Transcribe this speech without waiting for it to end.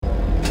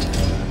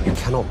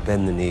cannot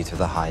bend the knee to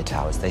the High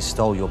Towers. They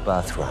stole your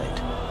birthright.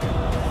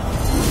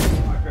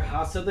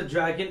 House of the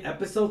Dragon,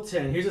 episode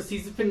 10. Here's the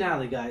season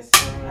finale, guys.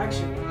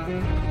 Action.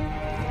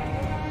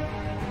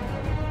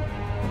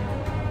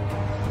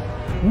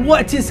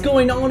 What is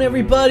going on,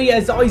 everybody?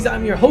 As always,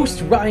 I'm your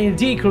host, Ryan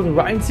D. from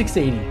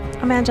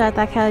Ryan680. I'm Angela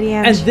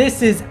Calian. And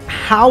this is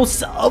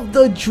House of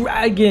the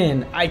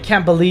Dragon. I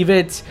can't believe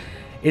it.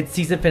 It's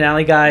season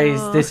finale, guys.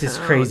 This is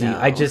crazy. No.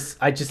 I just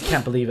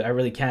can't believe it. I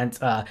really can't.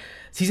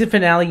 Season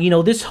finale,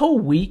 this whole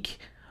week,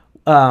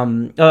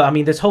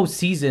 this whole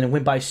season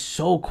went by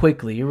so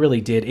quickly. It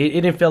really did. It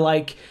didn't feel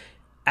like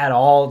at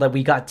all that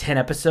we got 10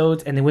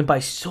 episodes, and they went by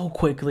so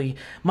quickly.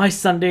 My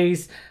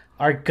Sundays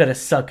are gonna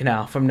suck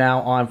now from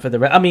now on for the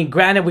rest. I mean,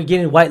 granted, we're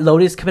getting White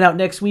Lotus coming out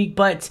next week,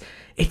 but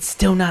it's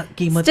still not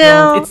Game of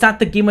Thrones. It's not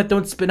the Game of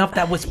Thrones spinoff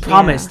that was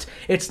promised.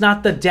 Yeah. It's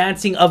not the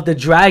Dancing of the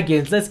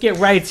Dragons. Let's get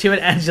right to it,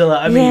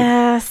 Angela. Oh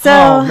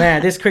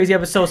man, this crazy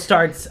episode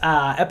starts.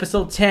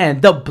 Episode 10.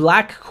 The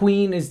Black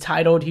Queen is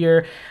titled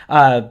here.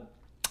 A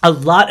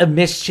lot of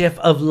mischief,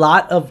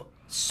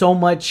 so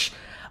much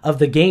of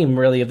the game,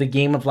 really, of the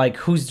game of like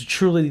who's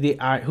truly the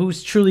heir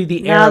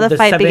of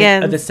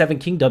the seven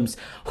kingdoms.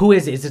 Who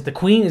is it? Is it the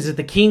queen? Is it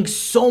the king?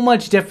 So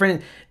much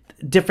different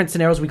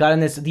scenarios we got in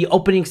this. The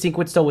opening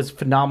sequence though was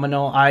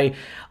phenomenal. I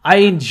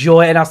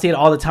enjoy, and I'll say it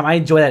all the time, I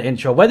enjoy that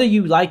intro. Whether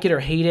you like it or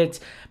hate it,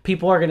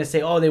 people are gonna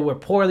say, "Oh, they were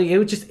poorly." It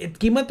was just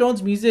Game of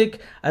Thrones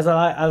music.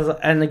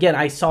 And again,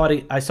 I saw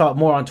it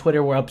more on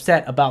Twitter. We're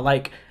upset about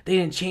like they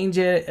didn't change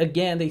it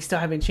again. They still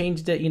haven't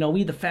changed it.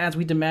 We the fans,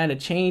 we demand a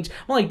change.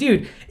 I'm like,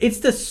 dude, it's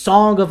the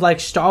song of like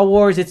Star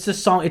Wars. It's the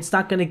song. It's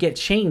not gonna get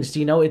changed.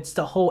 It's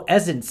the whole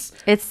essence.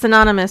 It's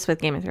synonymous with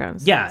Game of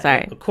Thrones. Yeah,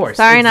 sorry, of course.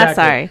 Sorry, exactly. Not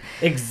sorry.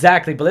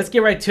 Exactly. But let's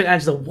get right to it,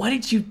 Angela. What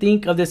did you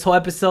think of this whole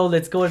episode?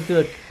 Let's go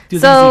through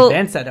these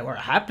events that were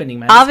happening,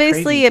 man.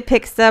 Obviously, it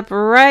picks up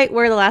right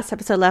where the last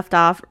episode left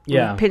off.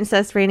 Yeah.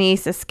 Princess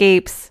Rhaenys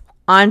escapes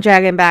on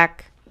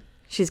Dragonback.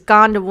 She's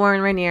gone to warn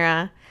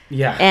Rhaenyra.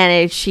 Yeah.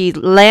 And she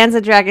lands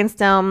at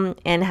Dragonstone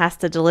and has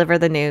to deliver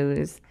the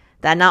news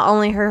that not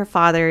only her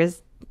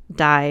father's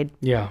died,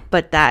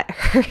 but that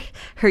her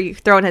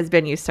throne has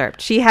been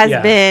usurped. She has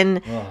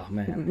been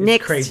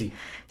nixed. Crazy.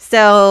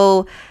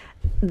 So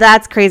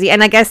that's crazy.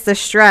 And I guess the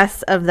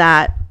stress of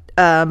that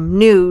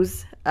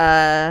news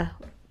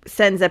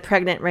sends a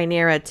pregnant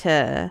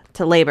Rhaenyra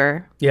to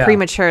labor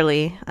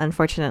prematurely,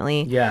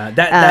 unfortunately. Yeah,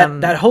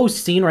 that whole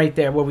scene right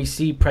there where we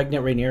see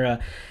pregnant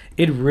Rhaenyra,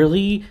 it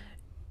really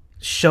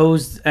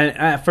shows,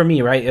 and for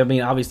me, right? I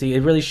mean, obviously,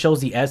 it really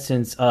shows the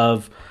essence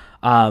of,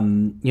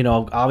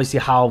 obviously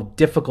how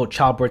difficult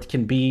childbirth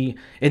can be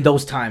in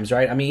those times,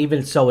 right? I mean,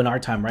 even so in our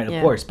time, right?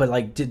 Of course, but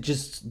like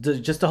just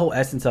the whole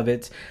essence of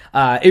it,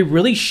 it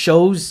really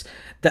shows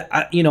that,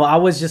 I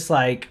was just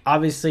like,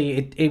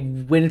 obviously it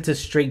went into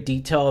straight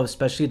detail,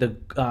 especially the,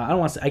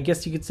 I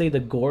guess you could say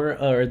the gore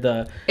or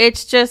the.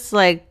 It's just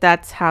like,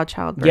 that's how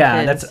childbirth is.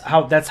 Yeah,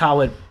 that's how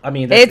it, I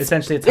mean,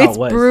 essentially it's how it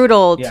was. It's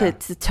brutal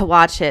to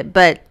watch it,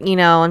 but,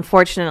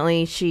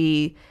 unfortunately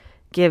she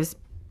gives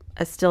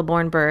a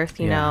stillborn birth,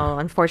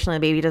 unfortunately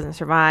the baby doesn't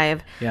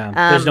survive.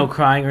 Yeah, there's no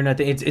crying or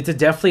nothing. It's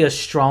definitely a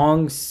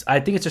strong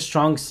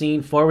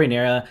scene for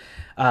Rhaenyra.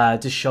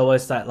 To show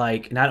us that,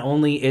 like, not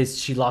only is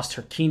she lost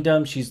her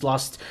kingdom, she's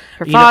lost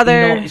her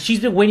father. She's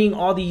been waiting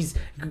all these.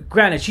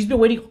 Granted, she's been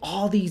waiting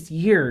all these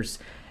years,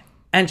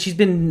 and she's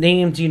been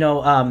named,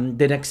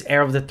 the next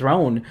heir of the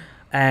throne.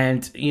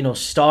 And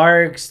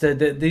Starks,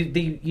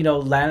 they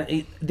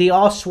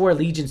all swore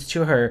allegiance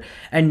to her.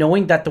 And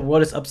knowing that the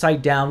world is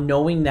upside down,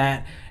 knowing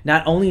that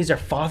not only is her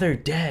father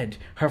dead,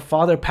 her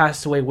father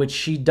passed away, which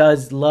she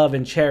does love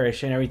and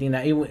cherish, and everything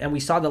and we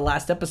saw the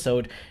last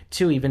episode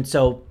too. Even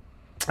so.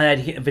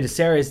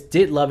 Viserys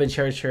did love and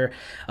cherish her.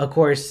 Of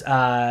course,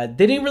 they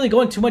didn't really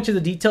go into much of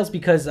the details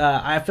because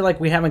I feel like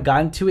we haven't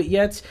gotten to it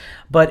yet.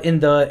 But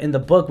in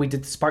the book, we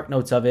did the spark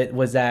notes of it,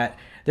 was that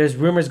there's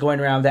rumors going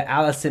around that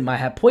Alicent might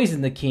have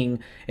poisoned the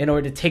king in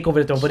order to take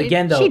over the throne. But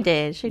again, though, she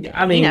did.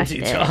 I mean, she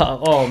did.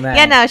 Oh man.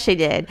 Yeah, no, she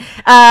did.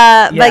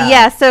 But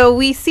yeah, so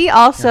we see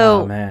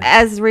also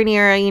as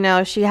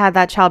Rhaenyra, she had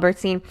that childbirth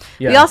scene.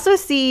 Yeah. We also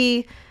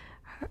see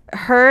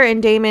her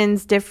and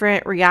Daemon's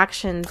different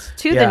reactions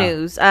to the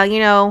news.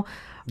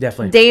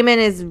 Definitely. Daemon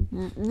is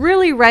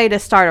really ready to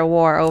start a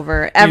war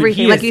over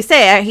everything. Like you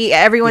say,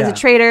 everyone's a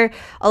traitor.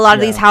 A lot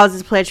of these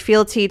houses pledge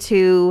fealty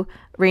to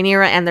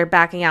Rhaenyra, and they're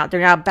backing out. They're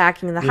now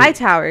backing the High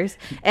Towers,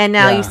 and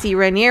now you see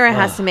Rhaenyra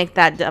has to make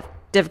that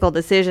difficult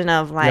decision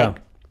of like,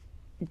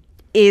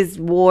 is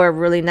war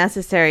really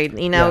necessary?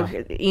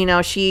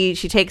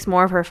 She takes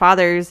more of her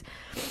father's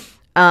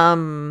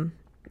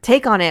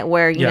take on it,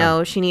 where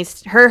she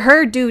needs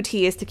her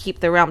duty is to keep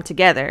the realm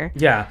together.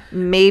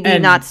 Maybe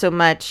not so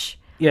much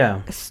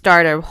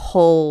start a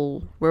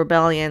whole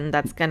rebellion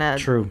that's gonna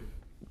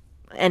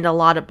and a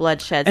lot of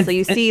bloodshed. So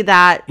you see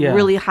that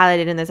really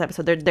highlighted in this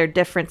episode. Their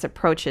different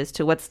approaches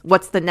to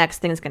what's the next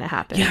thing is going to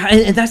happen. Yeah,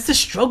 and that's the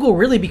struggle,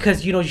 really,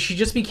 because, you know, she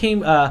just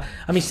became,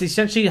 she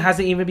essentially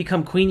hasn't even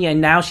become queen yet,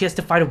 and now she has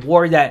to fight a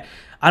war that,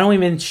 I don't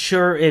even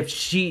sure if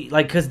she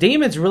like because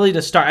Daemon's really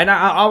the star, and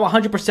I'm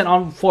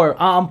 100%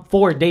 I'm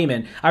for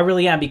Daemon. I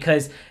really am,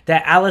 because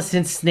that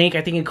Allison Snake,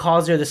 I think he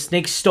calls her, the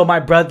snake stole my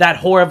brother. That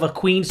whore of a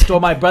queen stole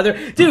my brother,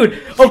 dude.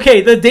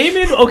 Okay, the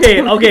Daemon.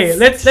 Okay.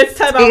 Let's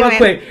time out real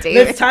quick.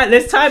 Let's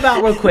time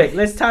out real quick.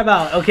 Let's time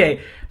out.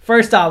 Okay.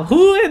 First off,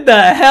 who in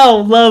the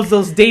hell loves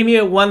those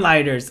Damien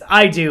one-liners?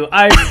 I do.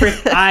 I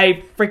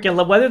freaking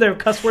love, whether they're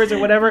cuss words or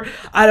whatever.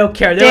 I don't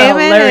care. They're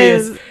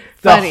hilarious.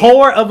 The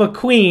whore of a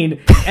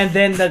queen and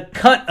then the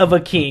cunt of a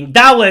king.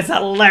 That was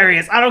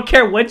hilarious. I don't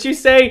care what you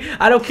say.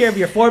 I don't care if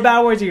you're for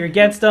Bowers or you're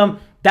against them.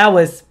 That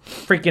was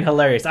freaking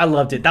hilarious. I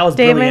loved it. That was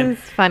brilliant.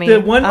 Funny. The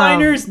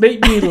one-liners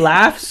made me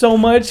laugh so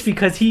much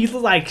because he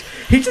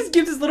just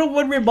gives his little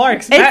one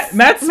remarks. Matt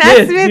Smith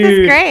is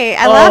great.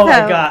 I love him.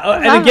 Oh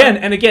my god!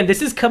 And again,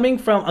 this is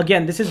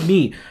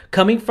me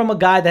coming from a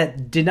guy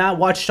that did not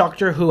watch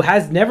Doctor Who,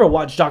 has never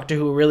watched Doctor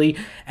Who really,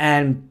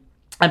 and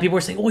people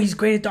were saying, "Oh, he's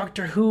great at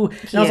Doctor Who."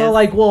 And I was all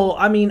like, "Well,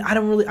 I mean,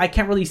 I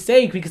can't really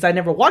say because I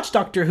never watched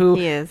Doctor Who."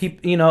 He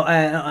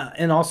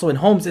and also in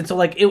Holmes, and so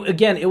like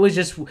it was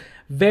just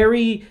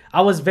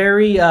I was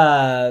very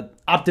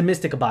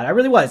optimistic about it. I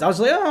really was. I was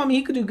like, "Oh, I mean,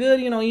 he could do good."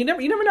 You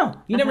never know.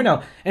 You never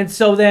know. And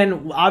so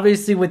then,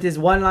 obviously, with his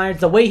one-liners,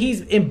 the way he's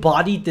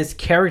embodied this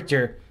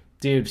character.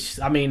 Dude,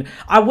 I mean,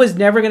 I was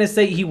never gonna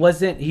say he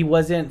wasn't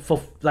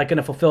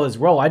gonna fulfill his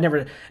role. I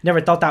never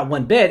thought that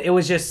one bit. It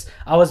was just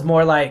I was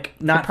more like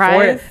not surprised.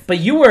 for it, but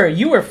you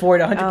were for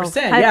it 100%.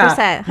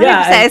 100%.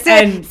 Yeah. As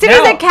soon as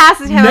they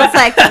casted him, it's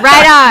like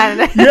right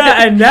on.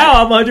 Yeah, and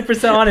now I'm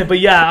 100% on it. But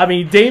yeah, I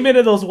mean, Daemon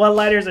and those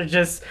one-liners are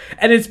just,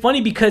 and it's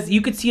funny because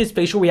you could see his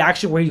facial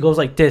reaction where he goes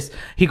like this.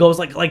 He goes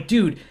like,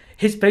 dude.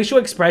 His facial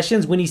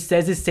expressions when he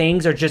says his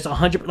sayings are just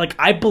 100. Like,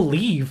 I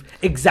believe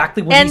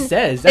exactly what he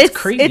says. That's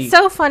crazy. It's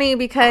so funny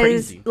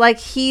because like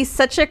he's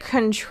such a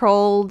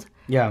controlled,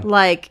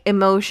 like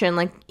emotion.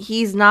 Like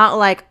he's not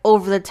like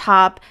over the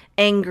top,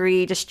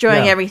 angry,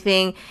 destroying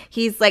everything.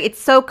 He's like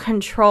it's so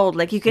controlled.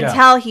 Like you can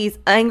tell he's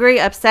angry,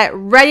 upset,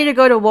 ready to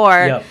go to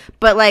war. Yep.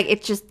 But like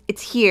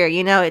it's here.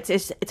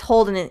 It's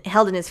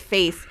held in his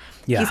face.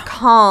 Yeah. He's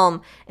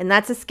calm, and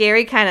that's a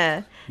scary kind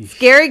of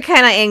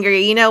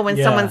angry, when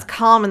someone's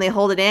calm and they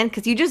hold it in,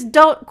 because you just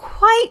don't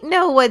quite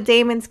know what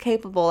Daemon's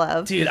capable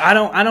of. Dude, I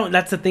don't.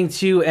 That's the thing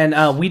too,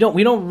 and we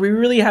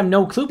really have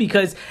no clue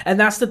and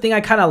that's the thing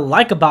I kind of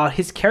like about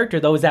his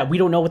character though, is that we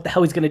don't know what the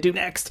hell he's gonna do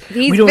next.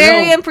 He's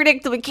very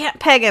unpredictable. We can't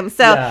peg him.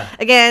 So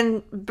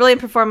again, brilliant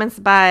performance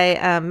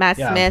by Matt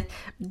Smith,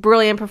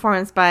 brilliant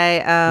performance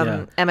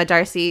by Emma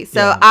Darcy.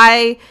 So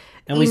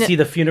And we see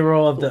the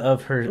funeral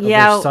of her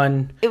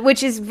son.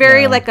 Which is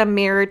very like a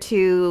mirror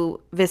to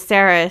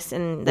Viserys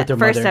in that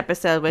first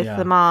episode with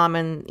the mom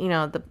and,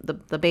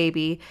 the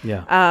baby.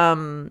 Yeah.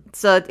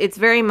 So it's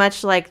very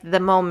much like the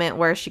moment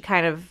where she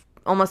kind of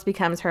almost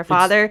becomes her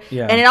father.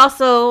 And it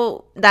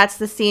also, that's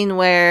the scene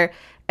where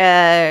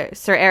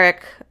Sir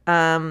Eric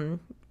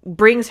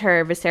brings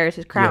her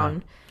Viserys'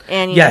 crown.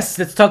 And yes,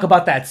 let's talk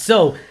about that.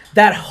 So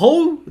that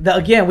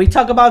again, I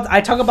talk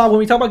about when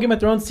we talk about Game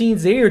of Thrones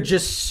scenes, they are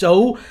just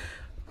they're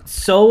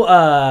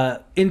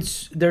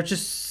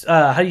just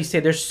how do you say,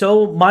 they're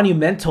so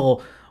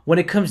monumental when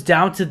it comes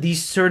down to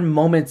these certain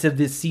moments of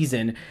this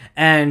season.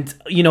 And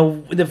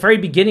the very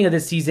beginning of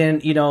this season,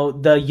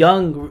 the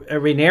young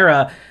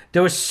Rhaenyra,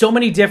 there were so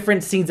many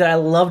different scenes that I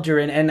loved her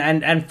in,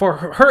 and for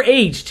her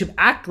age to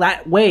act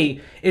that way,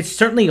 it's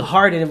certainly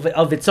hard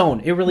of its own.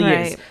 It really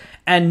is.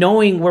 And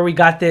knowing where we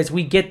got this,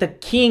 we get the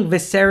King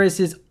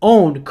Viserys'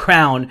 own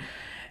crown.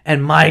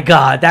 And my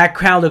God, that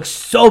crown looks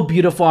so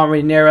beautiful on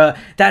Rhaenyra.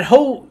 That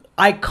whole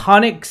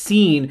iconic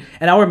scene,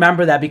 and I'll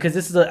remember that because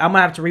I'm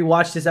gonna have to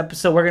rewatch this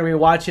episode. We're gonna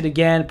rewatch it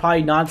again,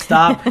 probably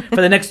nonstop for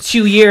the next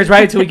 2 years,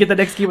 right? Until we get the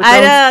next Game of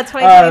Thrones. I know,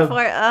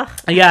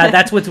 2024. Yeah,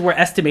 that's what we're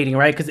estimating,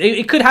 right? Because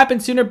it could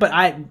happen sooner,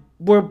 but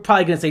we're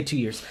probably gonna say 2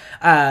 years.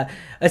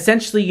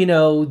 Essentially,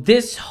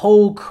 this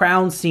whole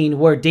crown scene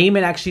where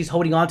Daemon actually is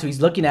holding on to, he's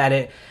looking at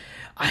it.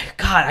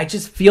 I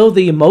just feel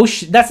the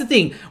emotion. That's the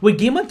thing with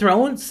Game of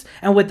Thrones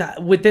and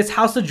with this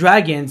House of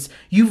Dragons.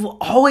 You've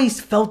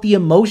always felt the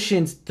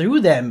emotions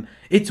through them.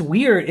 It's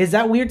weird. Is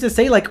that weird to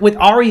say? Like with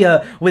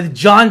Arya, with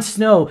Jon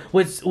Snow,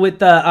 with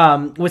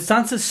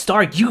Sansa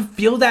Stark, you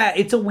feel that.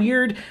 It's a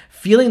weird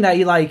feeling that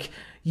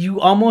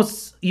you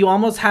almost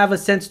have a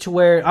sense to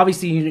where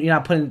obviously you're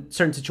not put in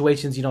certain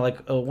situations, like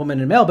a woman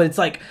and a male, but it's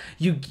like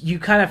you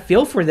kind of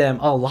feel for them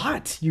a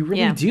lot. You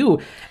really do.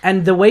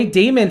 And the way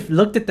Daemon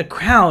looked at the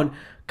crown,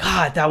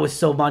 God, that was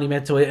so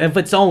monumental of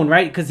its own,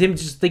 right? Because him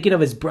just thinking of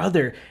his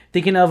brother,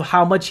 thinking of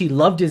how much he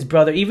loved his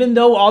brother, even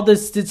though all the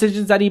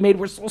decisions that he made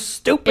were so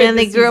stupid. And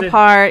they grew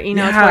apart, towards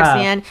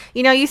the end.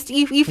 You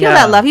feel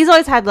that love. He's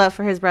always had love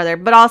for his brother,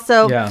 but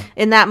also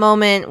in that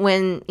moment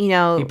when,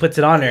 he puts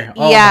it on her.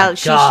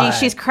 Oh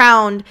she's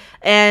crowned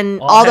and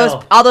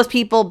all those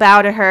people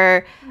bow to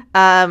her.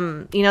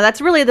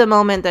 That's really the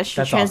moment that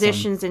she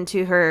transitions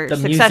into her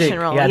succession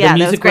role. Yeah, the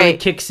music really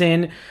kicks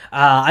in.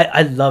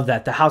 I love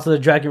that. The House of the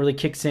Dragon really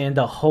kicks in.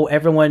 The whole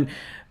everyone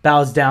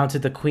bows down to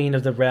the queen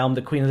of the realm,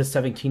 the queen of the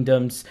seven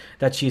kingdoms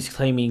that she's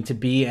claiming to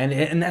be.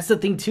 And that's the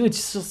thing too.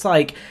 It's just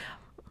like,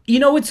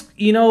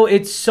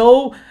 it's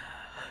so,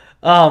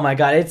 oh my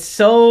God, it's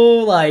so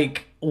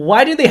like,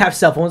 why did they have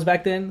cell phones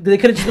back then? They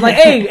could have just been like,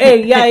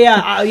 hey,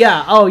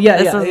 yeah, oh yeah,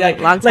 this was like,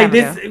 long time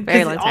ago.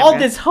 Very long time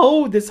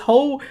ago. This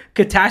whole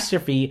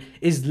catastrophe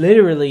is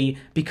literally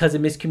because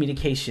of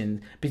miscommunication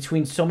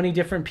between so many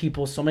different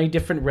people, so many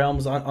different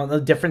realms on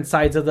the different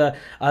sides of the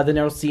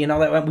Narrow Sea and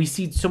all that. We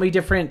see so many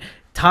different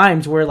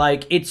times where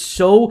like it's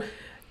so.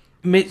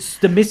 The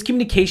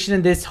miscommunication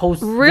in this whole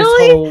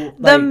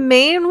the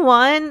main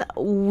one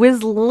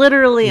was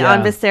literally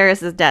on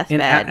Viserys'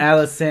 deathbed.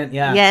 Alicent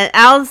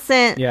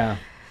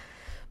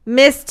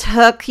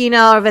mistook,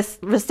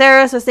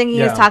 Viserys was thinking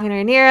he was talking to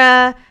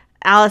Rhaenyra.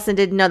 Alicent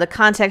didn't know the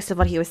context of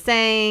what he was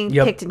saying,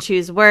 picked and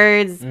choose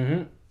words.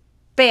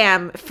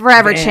 Bam,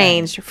 forever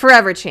changed,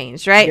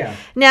 right?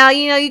 Now,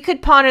 you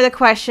could ponder the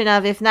question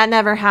of if that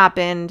never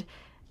happened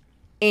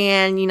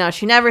and,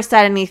 she never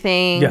said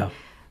anything.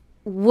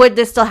 Would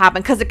this still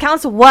happen? Because the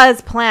council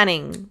was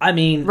planning. I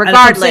mean,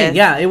 regardless,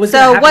 it was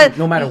so happen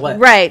no matter what,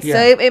 right? So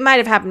it might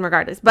have happened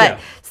regardless,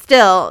 but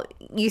still,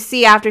 you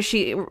see, after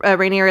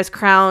Rhaenyra is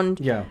crowned,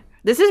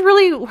 this is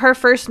really her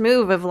first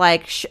move of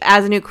like,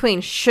 as a new queen,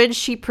 should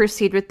she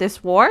proceed with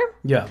this war?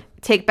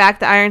 Take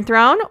back the Iron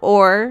Throne,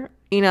 or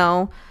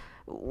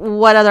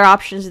what other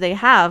options do they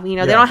have? They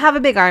don't have a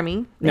big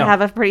army. They have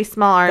a pretty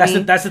small army.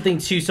 That's the thing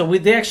too. So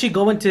they actually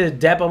go into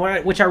depth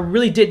on which I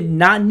really did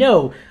not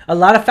know. A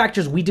lot of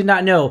factors we did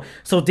not know.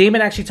 So Daemon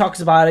actually talks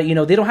about it.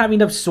 They don't have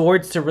enough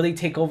swords to really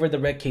take over the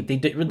Red Cape. They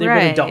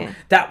really don't.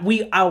 That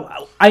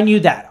I knew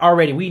that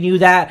already. We knew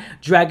that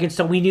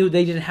Dragonstone. We knew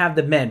they didn't have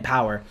the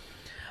manpower.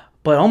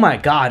 But oh my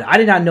God, I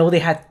did not know they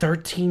had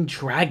 13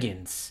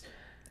 dragons.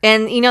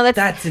 And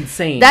that's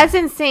insane. That's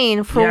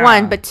insane for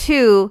one, but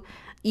two.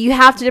 You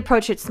have to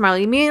approach it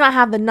smartly. You may not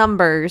have the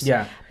numbers.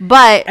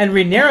 But... And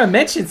Rhaenyra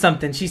mentioned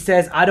something. She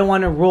says, I don't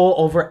want to rule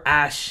over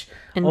ash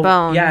and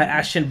bone. Yeah,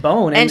 ash and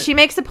bone. And she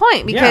makes a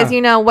point. Because,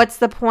 what's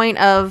the point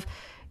of...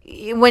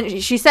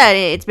 When she said,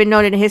 it's been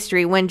noted in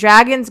history, when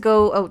dragons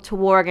go to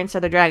war against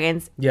other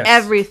dragons,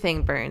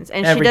 everything burns.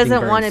 And she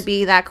doesn't want to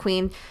be that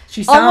queen.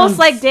 She sounds... Almost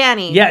like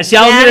Dany. Yeah, I was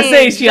going to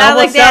say, she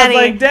almost sounds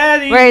like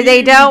Dany. Where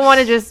they don't want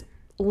to just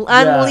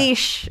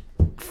unleash...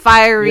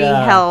 fiery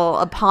hell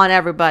upon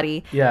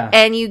everybody.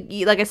 And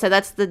you like I said,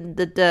 that's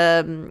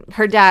the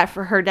her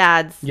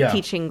dad's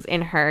teachings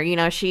in her.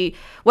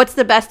 What's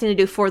the best thing to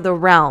do for the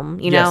realm,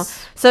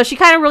 So she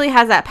kind of really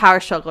has that power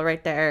struggle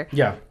right there.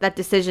 That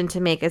decision to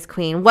make as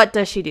queen. What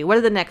does she do? What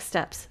are the next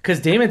steps?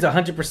 Because Daemon's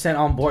 100%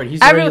 on board.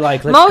 He's already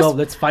like, let's go,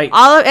 let's fight.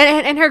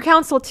 And her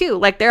council too.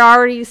 Like they're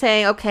already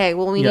saying, okay,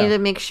 well we need to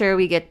make sure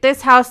we get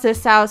this house,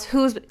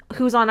 who's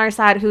on our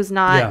side, who's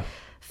not.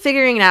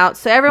 Figuring it out.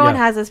 So everyone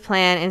has this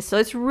plan, and so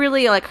it's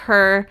really like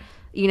her,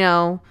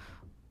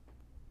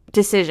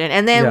 decision.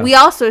 And then we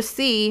also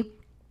see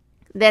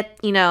that,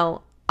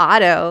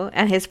 Otto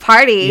and his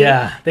party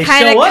they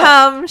kind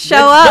of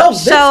show up.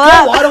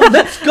 Otto,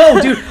 let's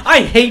go, dude.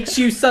 I hate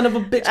you, son of a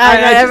bitch.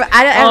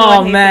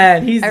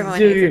 He's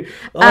dude.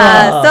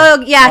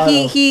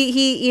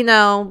 He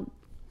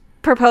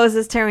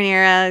proposes to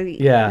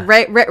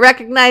Rhaenyra.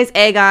 Recognize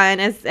Aegon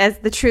as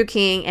the true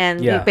king,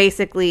 and you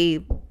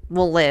basically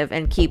will live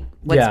and keep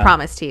what's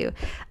promised to you.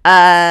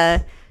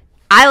 I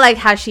like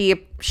how she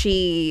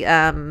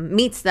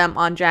meets them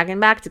on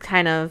Dragonback to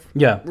kind of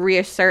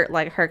reassert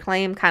like her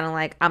claim, kind of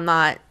like, I'm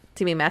not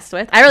to be messed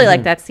with. I really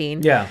like that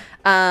scene.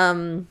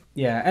 And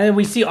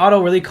we see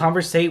Otto really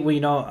conversate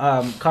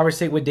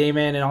with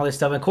Daemon and all this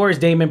stuff. And of course,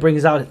 Daemon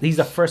he's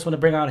the first one to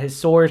bring out his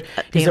sword.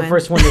 He's the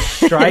first one to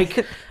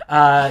strike.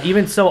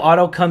 Even so,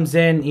 Otto comes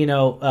in,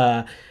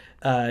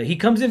 he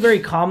comes in very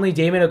calmly.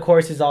 Daemon, of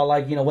course, is all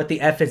like, what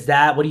the F is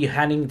that? What are you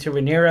handing to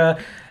Rhaenyra?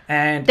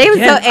 And they were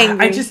so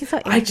angry.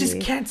 I just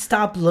can't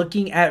stop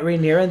looking at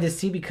Rhaenyra in this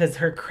scene because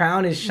her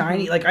crown is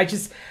shiny. Like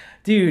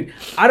dude,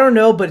 I don't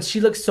know, but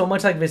she looks so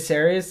much like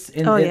Viserys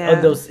in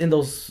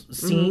those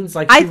scenes.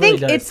 Like I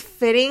think it's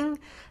fitting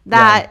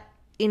that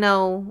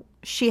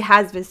she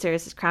has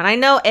Viserys' crown. I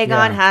know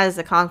Aegon has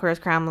the Conqueror's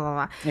crown, blah, blah,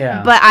 blah.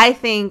 Yeah. But I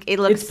think it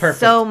looks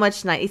so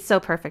much nice. It's so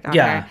perfect on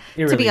her.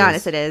 To be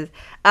honest, it is.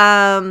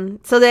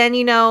 So then,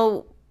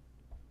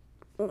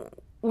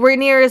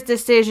 Rhaenyra's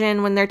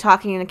decision when they're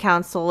talking in the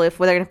council, if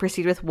they're going to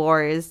proceed with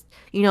war, is,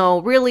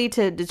 really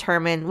to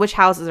determine which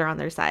houses are on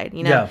their side.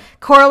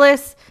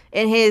 Corlys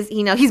in his,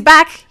 he's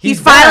back.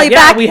 He's finally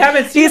back. We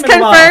haven't seen him in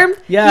a while. He's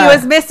confirmed. Yeah. He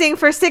was missing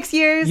for 6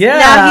 years. Yeah.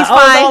 Now he's fine.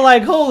 I was all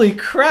like, holy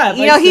crap.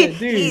 He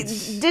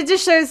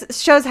just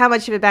shows how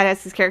much of a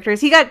badass his character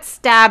is. He got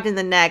stabbed in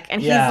the neck,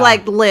 and he's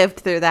like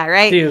lived through that,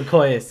 right? Dude,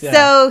 Corlys. Yeah.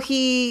 So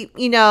he,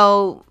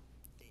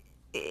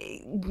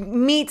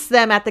 meets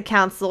them at the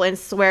council and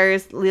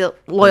swears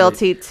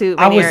loyalty to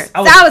Rhaenyra.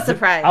 I was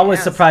surprised. I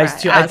was surprised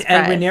too.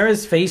 And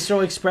Rhaenyra's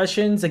facial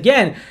expressions,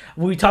 again,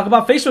 when we talk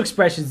about facial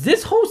expressions,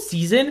 this whole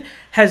season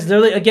has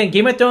literally, again,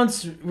 Game of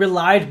Thrones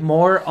relied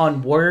more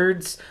on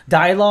words,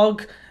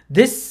 dialogue,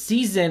 this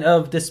season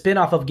of the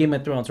spinoff of Game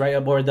of Thrones, right,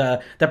 or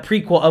the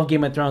prequel of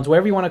Game of Thrones,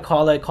 whatever you want to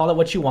call it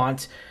what you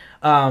want,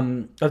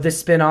 of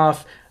this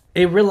spinoff,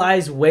 it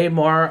relies way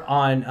more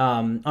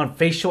on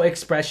facial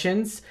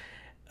expressions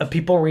of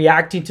people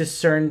reacting to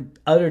certain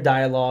other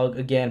dialogue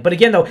again. But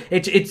again, though,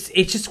 it's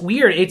just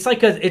weird. It's like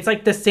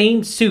the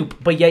same soup,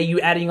 but yet you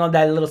adding on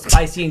that little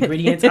spicy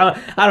ingredients.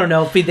 I don't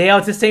know, fideo.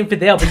 It's the same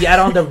fideo, but you add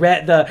on the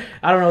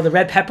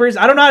red peppers.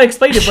 I don't know how to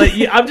explain it, but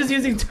I'm just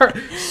using.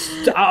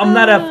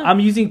 I'm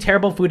using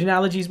terrible food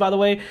analogies, by the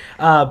way.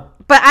 But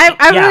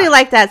I really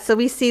like that. So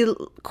we see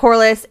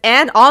Corlys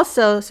and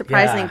also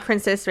surprisingly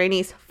Princess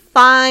Rhaenys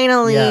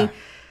finally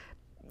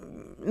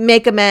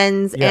make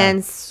amends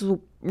and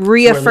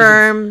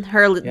reaffirm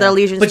the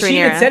allegiance but to Rhaenyra. She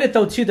even said it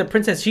though too, the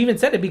princess. She even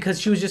said it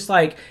because she was just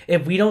like,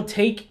 if we don't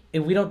take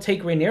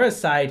Rhaenyra's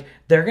side,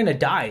 they're gonna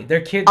die.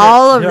 Their kids,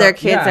 their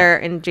kids are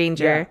in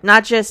danger.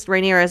 Not just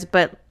Rhaenyra's,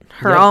 but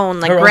her own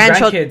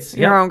grandchildren,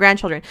 her own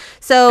grandchildren.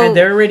 So and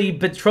they're already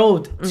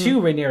betrothed to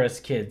Rhaenyra's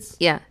kids.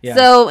 Yeah.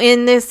 So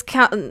in this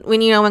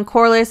when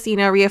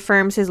Corlys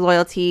reaffirms his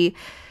loyalty.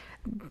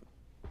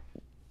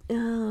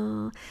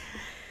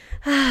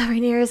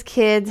 Rhaenyra's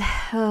kids,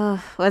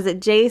 was it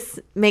Jace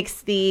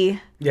makes the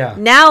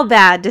now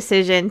bad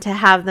decision to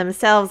have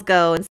themselves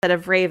go instead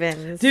of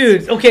ravens.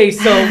 Dude, okay,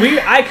 so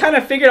I kind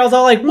of figured, I was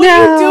all like, what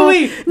are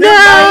you doing? They're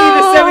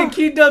fighting the Seven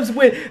Kingdoms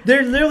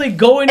they're literally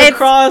going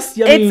across.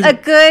 It's a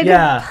good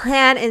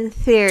plan in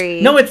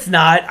theory. No, it's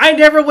not. I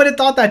never would have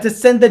thought that, to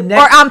send the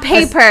next. Or on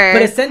paper.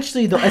 But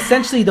essentially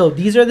though,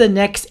 these are the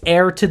next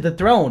heir to the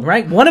throne,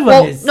 right? One of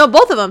them is. No,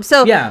 both of them.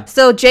 So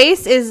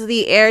Jace is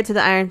the heir to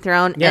the Iron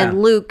Throne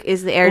and Luke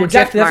is the heir to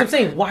exactly. That's what I'm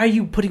saying. Why are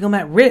you putting them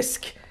at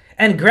risk?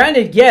 And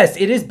granted, yes,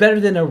 it is better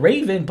than a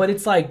raven, but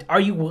it's like,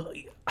 I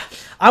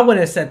wouldn't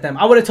have sent them.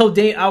 I would have told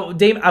Dame.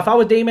 If I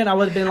was Daemon, I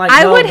would have been like,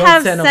 I would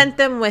have sent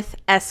them with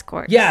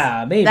escorts.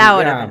 Yeah, maybe that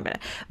would have been better.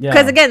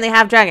 Because again, they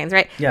have dragons,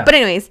 right? Yeah. But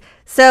anyways,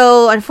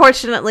 so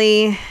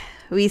unfortunately,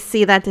 we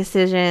see that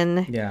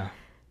decision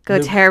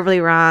go terribly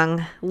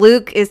wrong.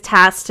 Luke is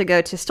tasked to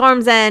go to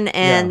Storm's End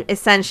and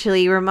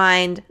essentially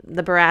remind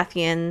the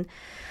Baratheon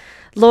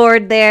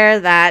Lord there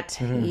that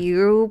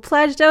you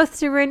pledged oath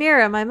to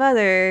Rhaenyra, my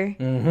mother.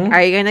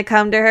 Are you going to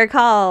come to her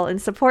call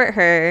and support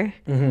her?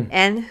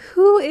 And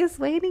who is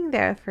waiting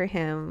there for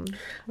him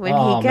when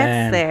he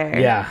gets there?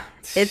 Yeah,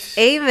 it's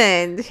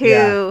Aemond,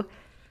 who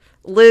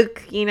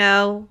Luke,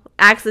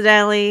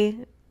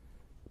 accidentally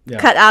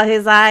cut out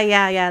his eye.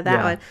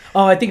 That one.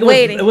 Oh, I think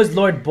it was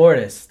Lord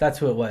Boris. That's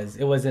who it was.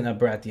 It wasn't a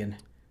Baratheon.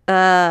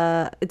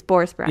 It's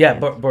Boris Baratheon. Yeah,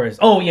 Boris.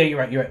 Oh, yeah, you're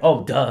right.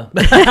 Oh, duh.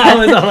 I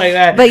was all like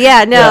that. But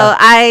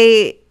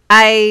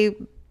I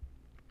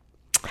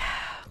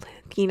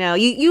Luke,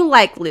 you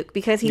like Luke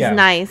because he's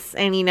nice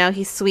and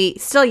he's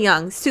sweet, still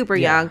young, super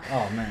young.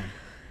 Oh man.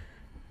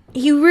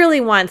 He really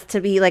wants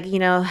to be like,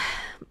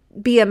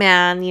 be a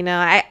man, and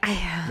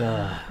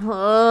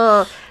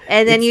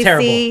then you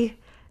see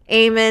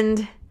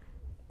Aemond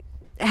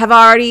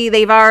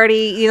they've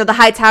already the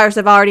High Towers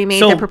have already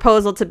made their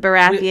proposal to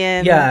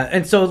Baratheon.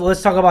 And so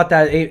let's talk about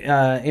that,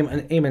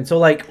 Aemond. So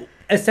like,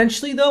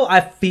 essentially though,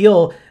 I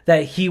feel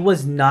that he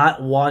was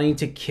not wanting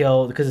to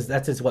kill, because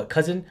that's his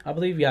cousin, I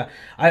believe.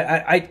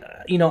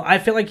 I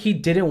feel like he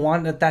didn't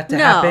want that to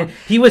happen.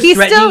 He was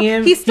threatening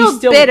him. He's still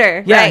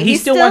bitter. Yeah, right? he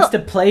still wants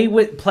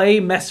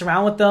to mess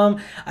around with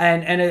them,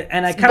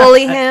 and I kind of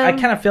bully him. I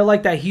kind of feel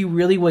like that he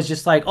really was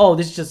just like, oh,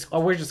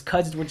 we're just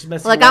cousins, we're just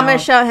messing around. I'm gonna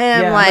show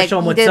him I'm gonna show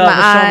him what's up. I'm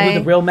gonna show him who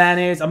the real man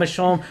is. I'm gonna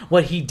show him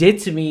what he did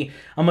to me.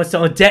 I'm gonna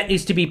show him debt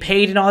needs to be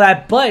paid and all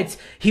that. But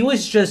he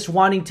was just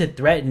wanting to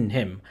threaten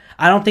him.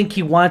 I don't think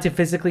he wanted to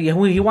physically.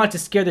 He wanted to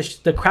scare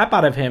the crap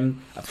out of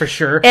him for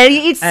sure. And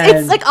it's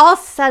like all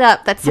set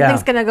up that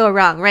something's gonna go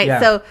wrong, right?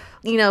 Yeah. So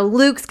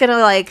Luke's gonna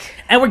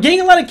and we're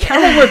getting a lot of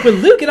camera work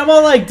with Luke, and I'm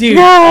all like, dude,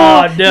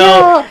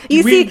 no.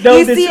 We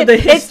know this from the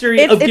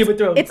history of Game of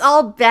Thrones. It's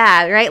all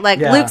bad, right? Like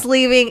Luke's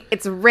leaving.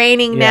 It's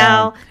raining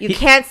now. You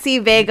can't see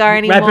Vhagar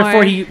anymore.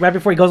 Right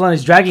before he goes on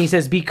his dragon, he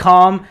says, "Be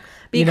calm."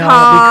 Be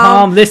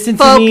calm. Listen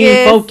to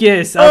me.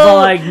 Focus. I was all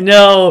like,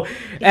 no.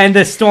 And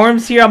the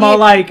storm's here. I'm all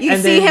like, you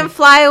see him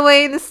fly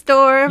away in the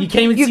storm. You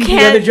can't even see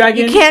the other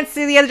dragon. You can't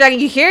see the other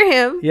dragon. You hear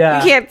him. Yeah.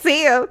 You can't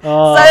see him.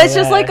 So it's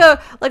just like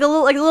a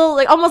little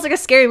almost like a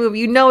scary movie.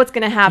 You know what's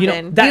gonna happen.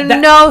 Something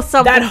bad's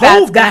gonna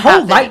happen. That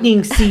whole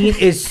lightning scene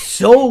is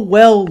so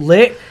well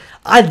lit.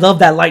 I love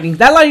that lightning.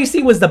 That lightning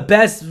scene was the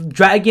best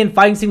dragon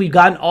fighting scene we've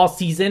gotten all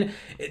season.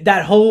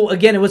 That whole,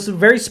 again, it was a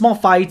very small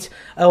fight.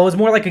 It was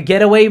more like a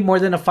getaway more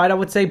than a fight, I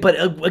would say.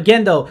 But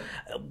again, though,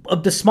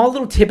 the small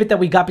little tidbit that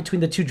we got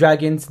between the two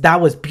dragons,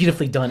 that was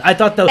beautifully done. I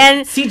thought the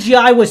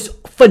CGI was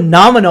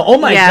phenomenal. Oh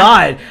my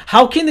God.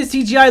 How can the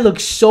CGI look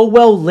so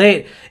well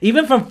lit?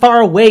 Even from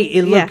far away,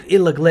 it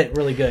looked lit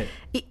really good.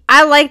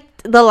 I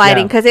liked the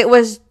lighting because it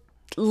was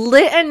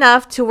lit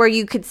enough to where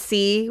you could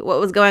see what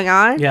was going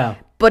on. Yeah.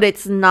 But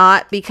it's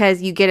not,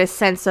 because you get a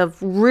sense of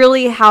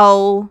really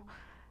how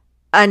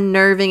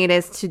unnerving it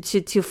is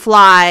to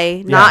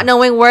fly, not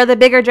knowing where the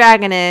bigger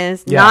dragon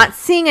is, not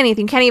seeing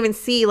anything, can't even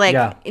see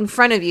in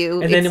front of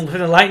you, and then for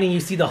the lightning you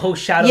see the whole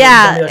shadow. Oh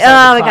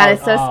my god,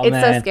 it's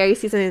so scary. You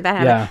see something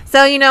bad happen.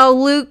 So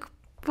Luke,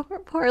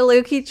 poor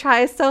Luke, he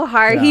tries so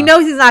hard. He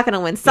knows he's not gonna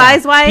win.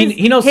 Size wise,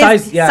 he knows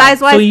size wise,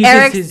 so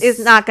Eric is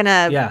not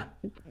gonna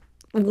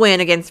win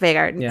against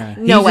Vhagar.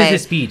 No way.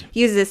 His speed.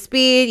 He uses his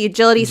speed,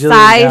 agility,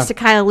 size to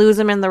kind of lose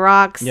him in the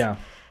rocks.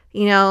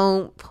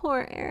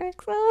 Poor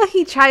Eric. Well,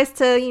 he tries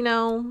to,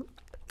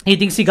 he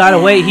thinks he got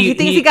away. He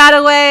thinks he got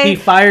away. He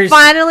fires.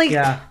 Finally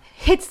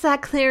hits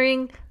that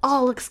clearing.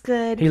 All looks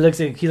good. He looks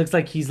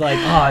like he's like,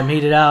 oh, I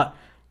made it out.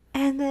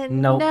 And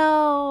then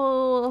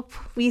no,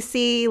 we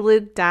see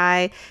Luke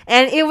die,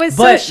 and it was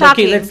so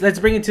shocking. Okay, let's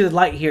bring it to the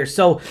light here.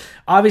 So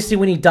obviously,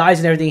 when he dies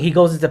and everything, he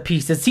goes into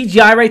pieces.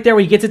 CGI right there,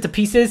 where he gets into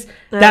pieces,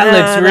 that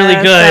looks really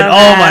good. So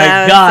oh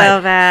my god!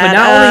 So but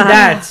not only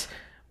that,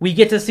 we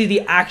get to see the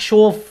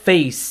actual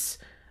face,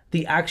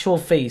 and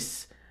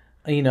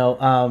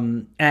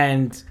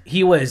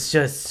he was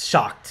just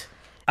shocked.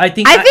 I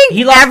think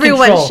he lost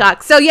everyone's control.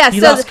 shocked. So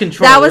he lost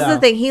control. That was the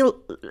thing.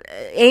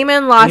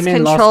 Aemon lost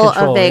control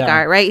of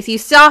Vhagar, right? So you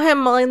saw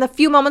him in the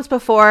few moments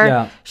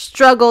before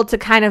struggle to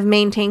kind of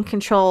maintain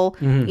control.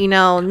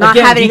 Not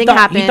have anything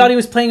happen. He thought he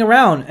was playing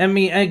around. I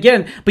mean,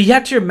 again, but you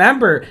have to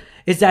remember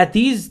is that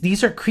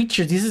these are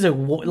creatures. These are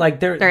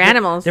they're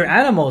animals. They're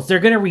animals. They're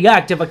gonna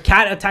react. If a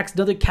cat attacks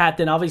another cat,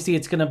 then obviously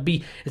it's gonna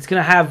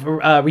have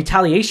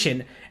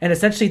retaliation. And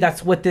essentially,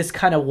 that's what this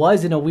kind of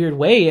was in a weird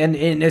way. And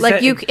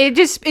it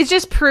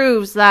just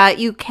proves that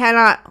you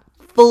cannot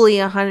fully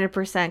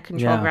 100%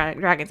 control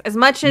dragons as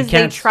much as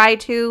they try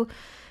to.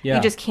 You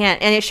just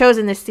can't, and it shows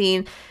in this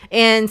scene.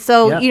 And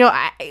so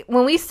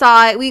when we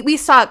saw it, we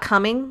saw it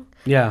coming.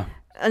 Yeah,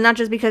 not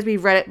just because we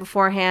read it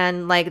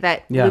beforehand, like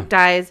that Luke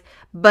dies,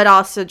 but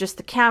also just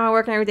the camera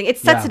work and everything. It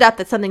sets it up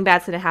that something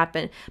bad's going to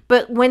happen.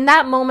 But when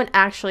that moment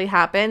actually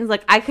happens,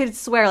 I could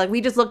swear, we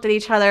just looked at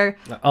each other,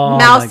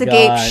 mouse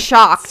agape,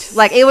 shocked.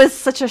 It was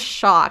such a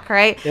shock,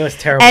 right? It was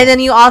terrible. And then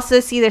you also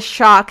see the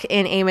shock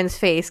in Aemon's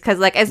face.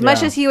 Because, as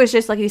much as he was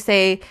just, like you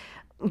say,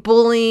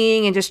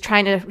 bullying and just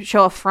trying to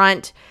show a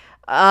front,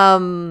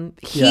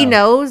 he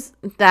knows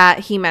that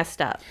he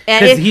messed up.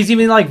 And he's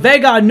even like,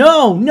 Vhagar,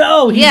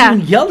 no. He's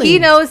even yelling. He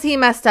knows he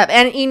messed up.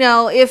 And,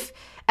 if...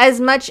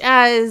 As much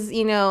as,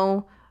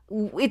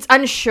 it's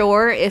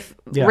unsure if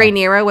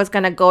Rhaenyra was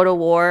going to go to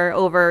war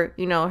over,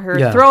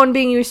 her throne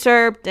being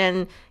usurped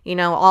and,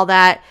 all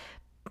that.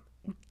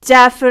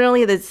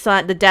 Definitely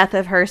the death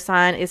of her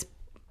son is,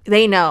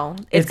 they know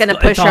it's going to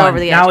push her over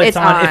the edge. Now it's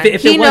on.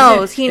 If he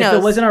knows. If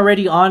it wasn't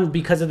already on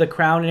because of the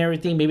crown and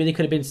everything, maybe there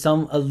could have been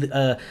some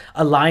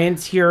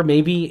alliance here.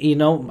 Maybe,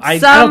 I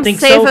don't think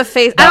so.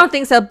 I don't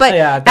think so. But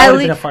that would have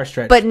been a far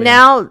stretch. But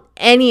now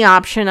any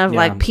option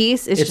of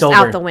peace is just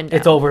out the window.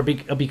 It's over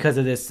because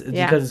of this,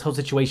 because of this whole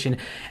situation.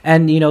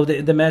 And,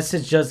 the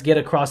message just get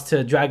across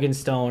to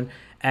Dragonstone,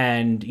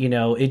 and,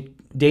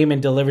 Daemon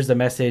delivers the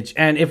message.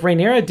 And if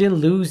Rhaenyra didn't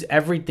lose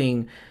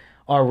everything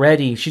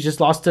already, she just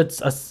lost a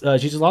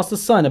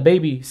son, a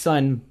baby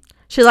son.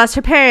 She lost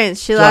her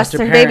parents. She lost her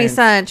baby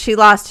son. She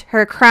lost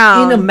her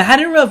crown in a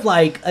matter of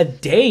a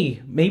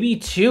day, maybe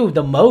two,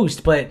 the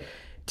most. But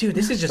dude,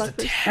 this is just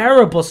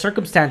terrible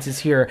circumstances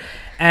here.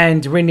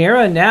 And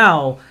Rhaenyra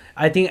now,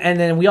 I think, and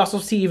then we also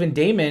see even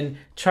Daemon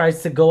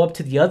tries to go up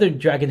to the other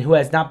dragon who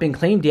has not been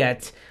claimed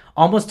yet,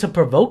 almost to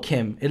provoke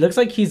him. It looks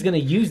like he's gonna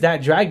use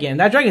that dragon.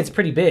 That dragon's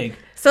pretty big.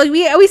 So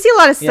we see a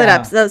lot of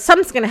setups.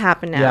 Something's going to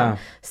happen now. Yeah.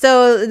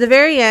 So the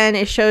very end,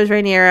 it shows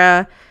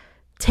Rhaenyra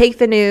take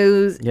the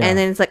news, and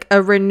then it's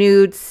a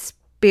renewed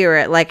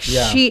spirit.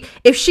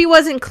 If she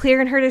wasn't clear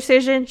in her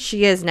decision,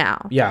 she is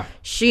now. Yeah.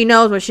 She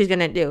knows what she's going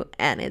to do,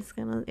 and it's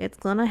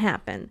gonna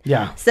happen.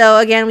 Yeah. So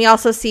again, we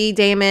also see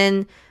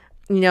Daemon,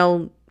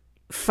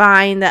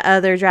 find the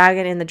other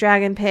dragon in the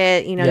dragon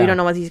pit. You don't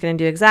know what he's going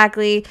to do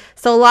exactly.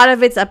 So a lot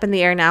of it's up in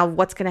the air now.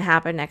 What's going to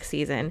happen next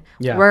season?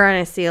 Yeah. We're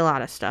going to see a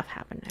lot of stuff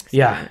happen next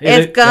season.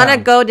 It's going to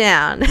go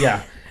down.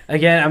 Yeah.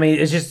 Again, I mean,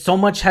 it's just so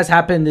much has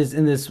happened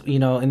in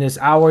this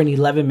hour and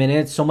 11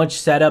 minutes. So much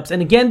setups.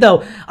 And again,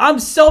 though, I'm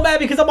so mad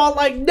because I'm all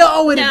like,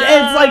 no, it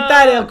ends like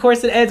that. And of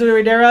course, it ends with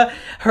Rhaenyra.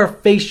 Her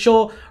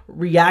facial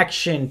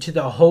reaction to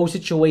the whole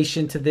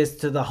situation, to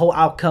the whole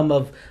outcome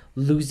of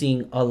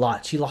losing a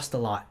lot. She lost a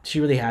lot. She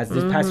really has.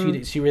 This past few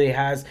days, she really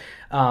has.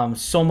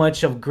 So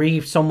much of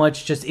grief, so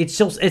much just it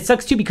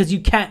sucks too, because you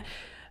can't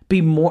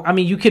be more. I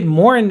mean, you could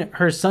mourn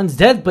her son's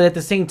death, but at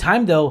the same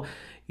time, though,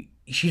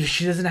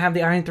 she doesn't have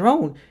the Iron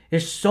Throne.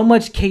 There's so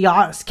much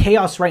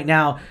chaos right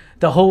now.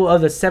 The whole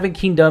of the Seven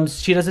Kingdoms.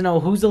 She doesn't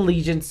know whose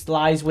allegiance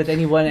lies with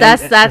anyone.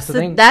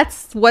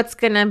 That's what's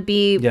gonna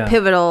be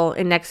pivotal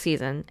in next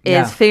season.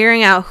 Is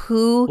figuring out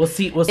who. We'll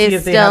see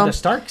if they have the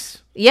Starks.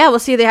 Yeah, we'll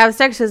see if they have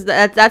Starks, because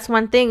that's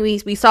one thing.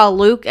 We saw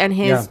Luke and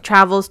his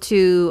travels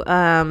to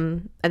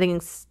I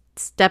think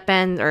Step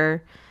End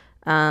or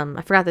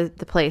I forgot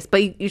the place,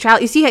 but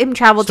you see him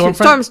travel to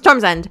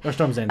Storm's End. Or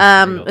Storm's End.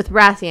 With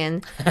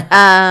Rathian.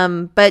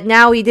 But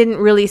now we didn't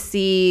really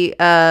see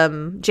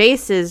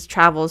Jace's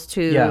travels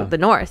to the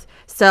north.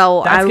 So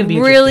I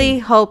really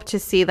hope to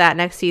see that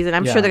next season.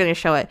 I'm sure they're going to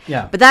show it.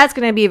 Yeah. But that's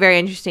going to be very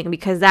interesting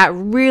because that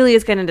really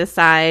is going to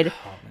decide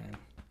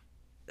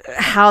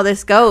how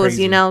this goes,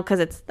 you know, because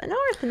it's the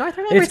north. The north,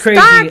 remember, it's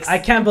crazy. sucks. I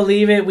can't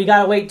believe it. We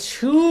gotta wait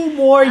 2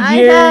 more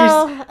years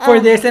for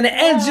this, and it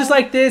ends just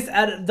like this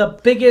at the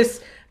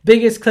biggest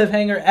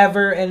cliffhanger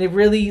ever. And it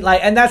really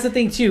and that's the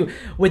thing too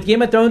with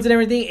Game of Thrones and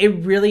everything.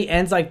 It really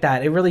ends like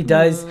that. It really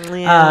does.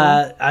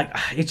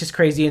 It's just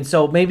crazy. And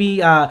so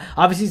maybe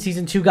obviously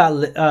season 2 got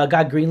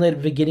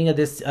greenlit beginning of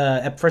this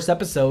first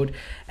episode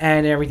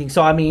and everything.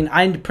 So I mean,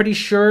 I'm pretty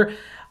sure.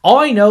 All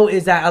I know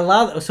is that I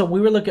was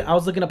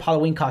looking up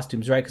Halloween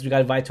costumes, right? Because we got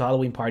invited to a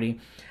Halloween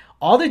party.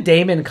 All the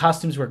Daemon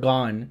costumes were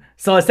gone.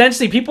 So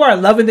essentially, people are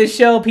loving this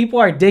show. People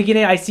are digging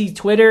it. I see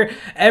Twitter.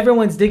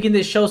 Everyone's digging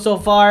this show so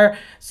far.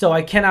 So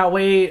I cannot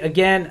wait.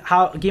 Again,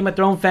 Game of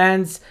Thrones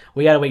fans,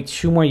 we got to wait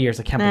 2 more years.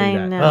 I can't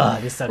believe that.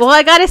 Ugh, this sucks. Well,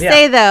 I got to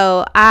say,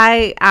 though,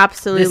 I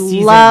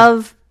absolutely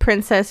love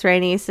Princess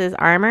Rhaenys's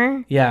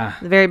armor. Yeah.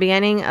 The very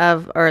beginning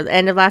or the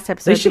end of last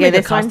episode. They should make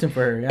a costume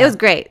for her. Yeah. It was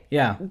great.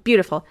 Yeah.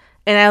 Beautiful.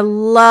 And I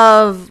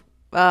love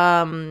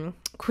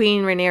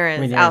Queen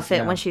Rhaenyra's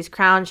outfit when she's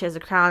crowned. She has a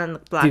crown and the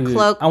black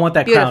cloak. I want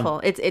that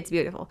beautiful. crown. It's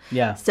beautiful.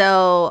 Yeah.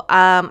 So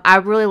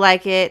I really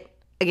like it.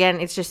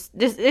 Again, it's just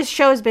this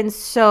show has been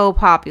so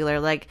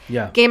popular. Like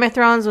Game of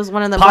Thrones was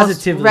one of the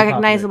most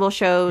recognizable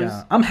shows.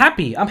 Yeah. I'm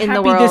happy. I'm happy.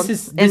 World.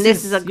 This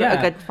is a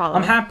good follow.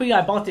 I'm happy.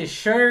 I bought this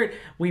shirt.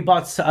 We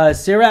bought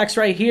Syrax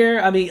right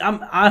here. I mean,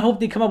 I hope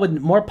they come up with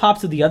more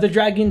pops of the other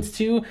dragons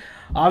too.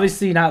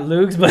 Obviously not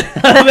Luke's, but too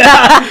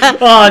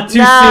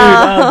soon.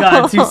 Oh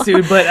god, too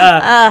soon.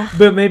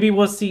 But maybe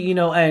we'll see. You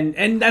know,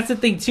 and that's the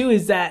thing too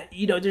is that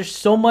there's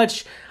so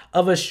much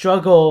of a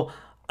struggle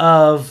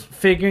of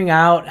figuring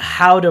out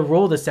how to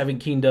rule the 7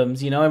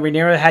 kingdoms, and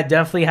Rhaenyra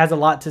definitely has a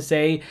lot to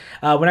say.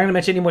 We're not going to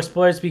mention any more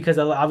spoilers because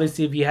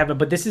obviously if you haven't,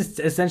 but this is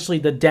essentially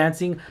the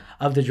dancing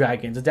of the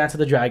dragons, the dance of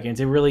the dragons.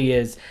 It really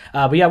is.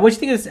 But yeah, what do you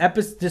think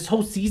of this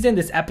whole season,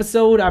 this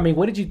episode? I mean,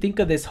 what did you think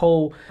of this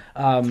whole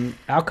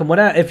outcome?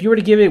 If you were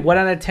to give it 1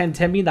 out of 10,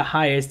 10 being the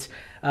highest,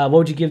 what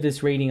would you give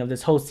this rating of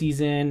this whole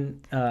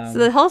season? So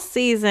the whole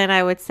season,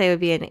 I would say would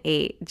be an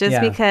 8, just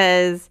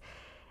because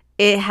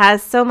it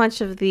has so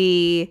much of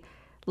the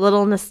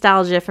little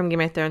nostalgia from Game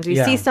of Thrones. We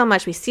see so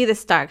much. We see the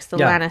Starks, the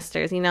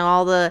Lannisters,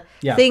 all the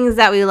things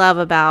that we love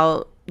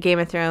about Game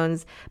of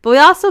Thrones. But we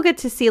also get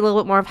to see a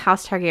little bit more of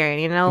House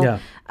Targaryen, and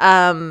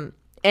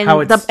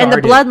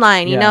the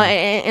bloodline,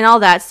 and all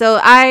that. So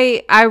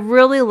I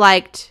really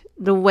liked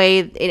the way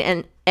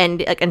it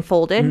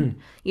unfolded.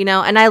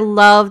 And I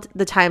loved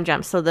the time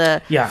jump. So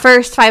the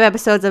first 5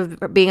 episodes of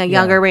being a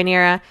younger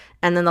Rhaenyra,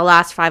 and then the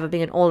last 5 of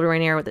being an older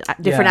Rhaenyra with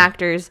different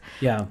actors.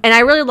 Yeah. And I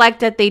really liked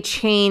that they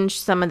changed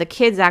some of the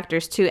kids'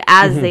 actors too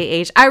as they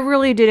aged. I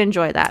really did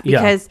enjoy that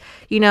because,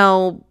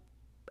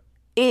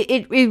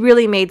 it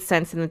really made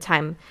sense in the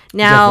time.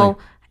 Now,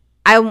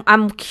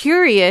 I'm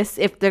curious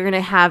if they're going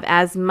to have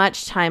as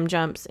much time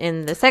jumps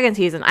in the second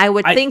season. I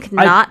would think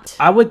not.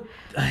 I would.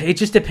 It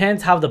just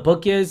depends how the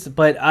book is,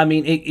 but I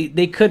mean,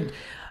 they could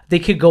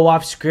go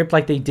off script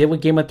like they did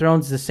with Game of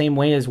Thrones the same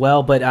way as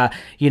well. But I'm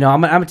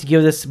going to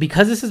give this,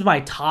 because this is in my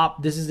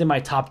top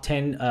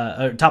 10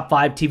 or top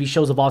 5 TV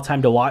shows of all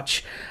time to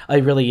watch.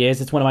 It really is.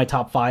 It's one of my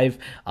top 5.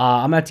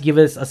 I'm going to have to give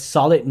this a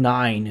solid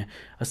 9.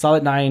 A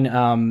solid 9.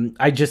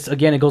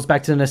 Again, it goes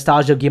back to the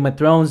nostalgia of Game of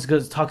Thrones.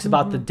 It talks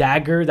about the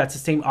dagger. That's the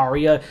same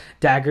Arya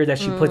dagger that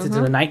she puts into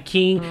the Night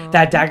King.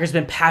 That dagger's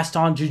been passed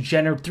on to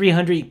Jenner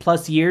 300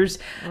 plus years,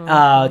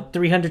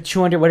 300,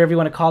 200, whatever you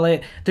want to call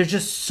it. There's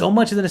just so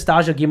much of the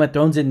nostalgia of Game of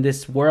Thrones in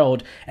this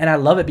world, and I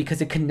love it because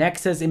it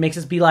connects us. It makes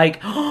us be like,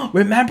 oh,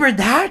 remember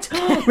that?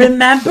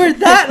 Remember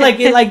that?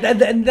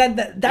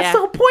 That's the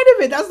whole point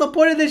of it. That's the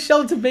point of this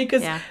show, to make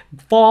us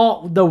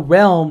fall the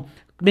realm.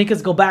 Make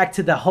us go back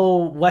to the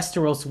whole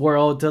Westeros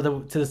world, to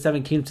the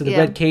 7 Kingdoms, to the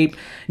Red Cape,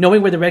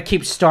 knowing where the Red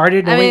Cape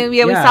started.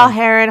 We saw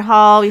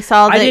Harrenhal, we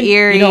saw the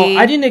Eyrie.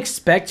 I didn't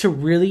expect to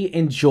really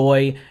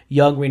enjoy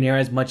young Rhaenyra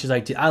as much as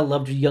I did. I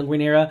loved young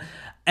Rhaenyra.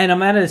 And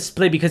I'm at a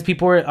split because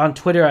people were on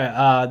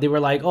Twitter. They were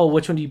like, "Oh,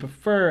 which one do you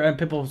prefer?" And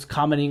people was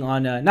commenting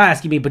on, not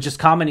asking me, but just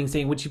commenting,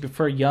 saying, "Would you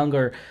prefer young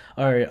or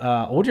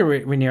older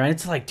Rhaenyra?" And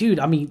it's like,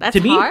 dude, I mean, that's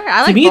to me,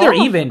 hard. to me, they're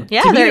even.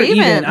 Yeah, to me, they're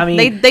even. I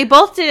mean, they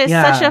both did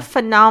such a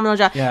phenomenal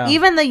job. Yeah.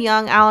 Even the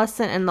young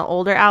Alicent and the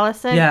older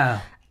Alicent.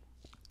 Yeah.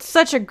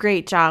 Such a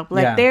great job.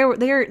 Like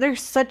they're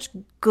such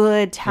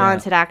good,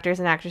 talented actors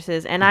and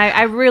actresses, and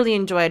I really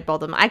enjoyed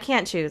both of them. I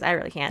can't choose. I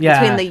really can't.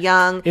 Between the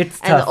young and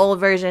the old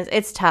versions,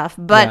 it's tough.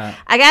 But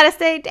I gotta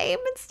say,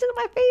 Damon's still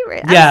my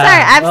favorite. I'm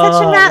sorry. I'm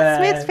such a Matt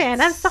Smith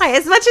fan. I'm sorry.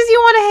 As much as you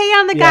want to hate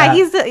on the guy,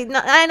 he's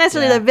not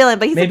necessarily the villain,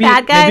 but he's the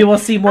bad guy. Maybe we'll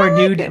see more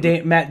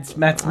nude Matt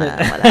Smith.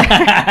 But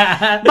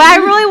I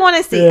really want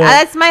to see.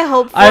 That's my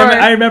hope for.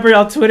 I remember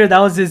on Twitter that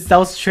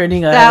was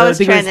trending. I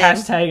think it was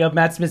hashtag of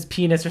Matt Smith's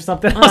penis or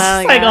something. I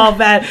was like, oh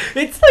man,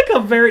 it's like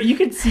a very, you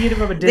can see it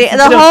from a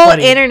distance. The whole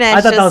internet. I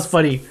thought that was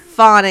funny.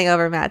 Fawning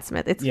over Matt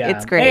Smith. It's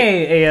great.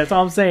 Hey, that's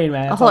all I'm saying,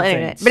 man. The whole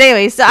internet. But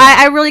anyway, so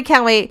I really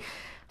can't wait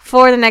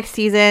for the next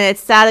season.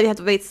 It's sad that we have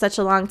to wait such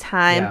a long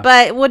time,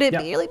 but would it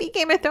really be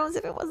Game of Thrones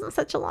if it wasn't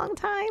such a long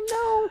time?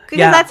 No, because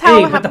that's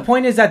how. But the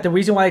point is that the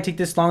reason why I take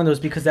this long though is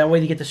because that way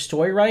they get the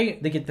story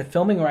right, they get the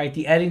filming right,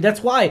 the editing.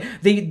 That's why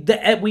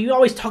we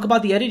always talk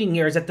about the editing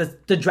here. Is that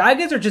the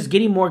dragons are just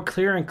getting more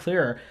clearer and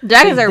clearer.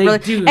 Dragons are really,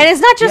 and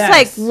it's not just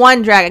like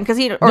one dragon, because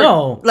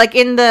like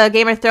in the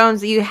Game of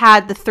Thrones you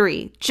had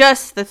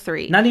just the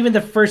three. Not even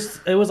the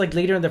first. It was like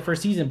later in the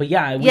first season, but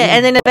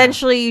and then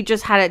eventually you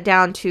just had it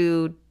down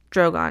to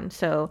Drogon.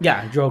 So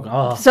Drogon.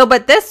 Oh. So,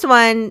 but this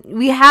one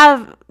we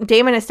have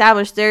Daemon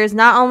established. There's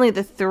not only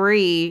the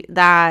 3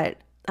 that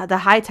the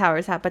High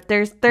Towers have, but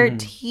there's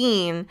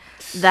 13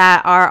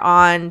 that are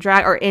on in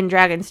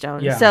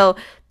Dragonstone. Yeah. So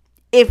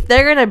if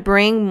they're gonna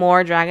bring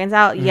more dragons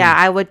out,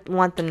 I would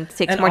want them to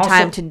take more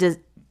time to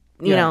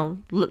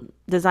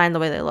design the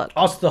way they look.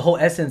 Also, the whole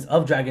essence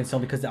of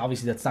Dragonstone, because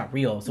obviously that's not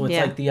real, so it's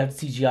like they have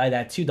CGI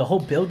that too. The whole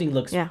building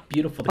looks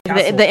beautiful.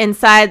 The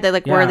inside,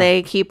 where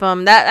they keep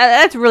them,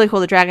 that's really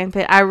cool. The dragon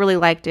pit, I really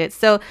liked it.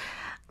 So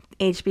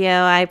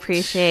HBO, I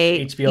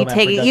appreciate HBO you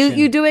taking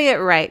you doing it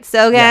right.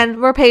 So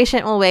again, we're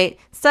patient. We'll wait.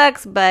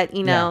 Sucks, but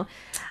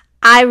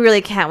I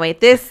really can't wait.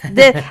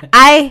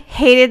 I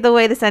hated the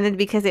way this ended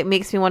because it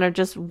makes me want to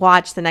just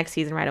watch the next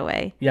season right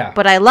away. Yeah,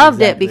 but I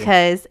loved it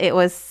because it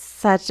was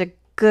such a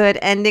good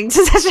ending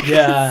to such a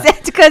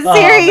good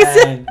series.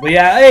 But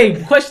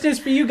hey, question is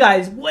for you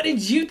guys. What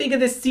did you think of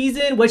this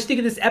season? What did you think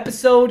of this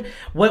episode?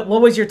 What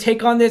was your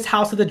take on this?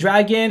 House of the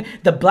Dragon,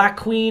 The Black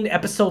Queen,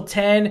 episode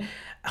 10.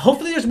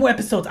 Hopefully there's more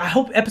episodes. I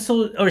hope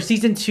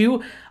season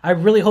 2. I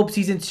really hope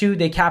season 2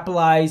 they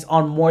capitalize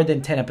on more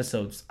than 10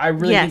 episodes. I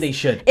really think they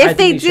should. If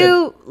they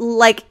do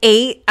like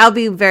 8, I'll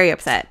be very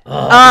upset.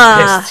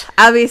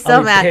 I'll be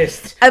so mad.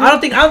 Pissed. I don't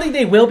think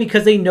they will,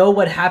 because they know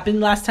what happened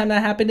last time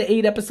that happened to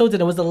 8 episodes,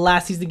 and it was the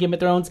last season of Game of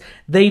Thrones.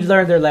 They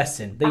learned their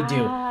lesson. They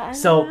do.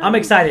 So I'm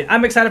excited.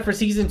 I'm excited for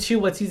season 2.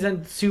 What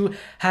season 2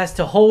 has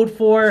to hold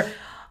for.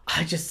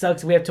 It just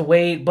sucks. We have to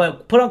wait.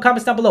 But put on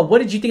comments down below. What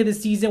did you think of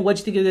this season? What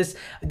did you think of this?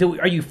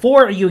 Are you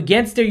for? Are you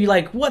against it? Are you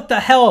like, what the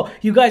hell?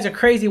 You guys are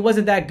crazy. It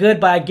wasn't that good.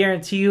 But I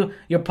guarantee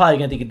you're probably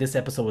going to think this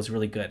episode was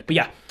really good.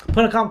 But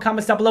put on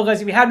comments down below,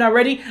 guys. If you haven't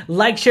already,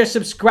 like, share,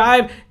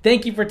 subscribe.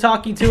 Thank you for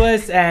talking to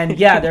us. And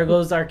there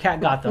goes our cat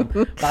Gotham.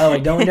 By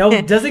the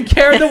way, doesn't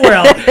care in the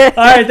world.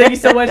 All right. Thank you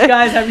so much,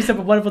 guys. Have yourself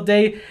a wonderful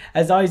day.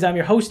 As always, I'm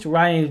your host,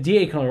 Ryan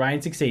D.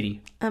 Ryan680.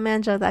 I'm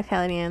Angela, that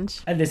Kelly Ange.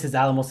 And this is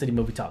Alamo City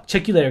Movie Talk.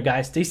 Check you later,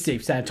 guys. Stay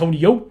safe, San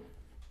Antonio.